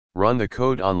Run the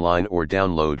code online or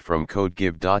download from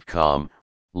codegive.com,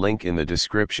 link in the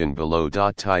description below.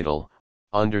 Title: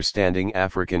 Understanding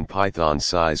African Python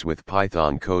Size with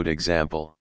Python Code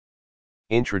Example.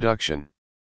 Introduction.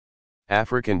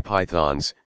 African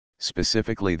pythons,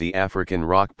 specifically the African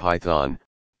rock python,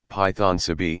 Python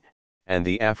sebae, and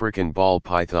the African ball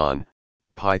python,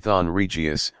 Python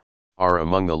regius, are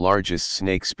among the largest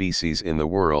snake species in the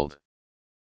world.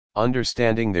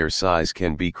 Understanding their size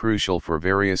can be crucial for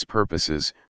various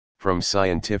purposes, from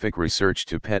scientific research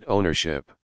to pet ownership.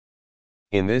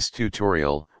 In this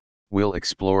tutorial, we'll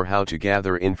explore how to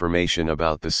gather information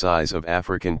about the size of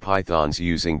African pythons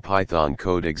using Python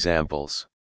code examples.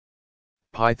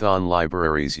 Python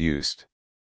libraries used.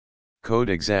 Code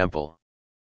example.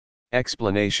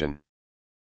 Explanation.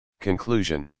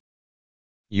 Conclusion.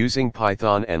 Using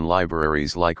Python and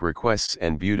libraries like requests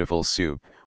and beautifulsoup,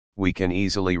 we can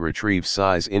easily retrieve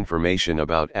size information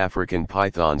about African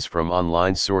pythons from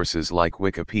online sources like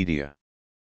Wikipedia.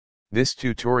 This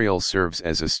tutorial serves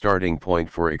as a starting point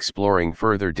for exploring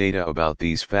further data about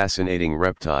these fascinating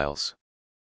reptiles.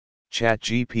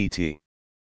 ChatGPT.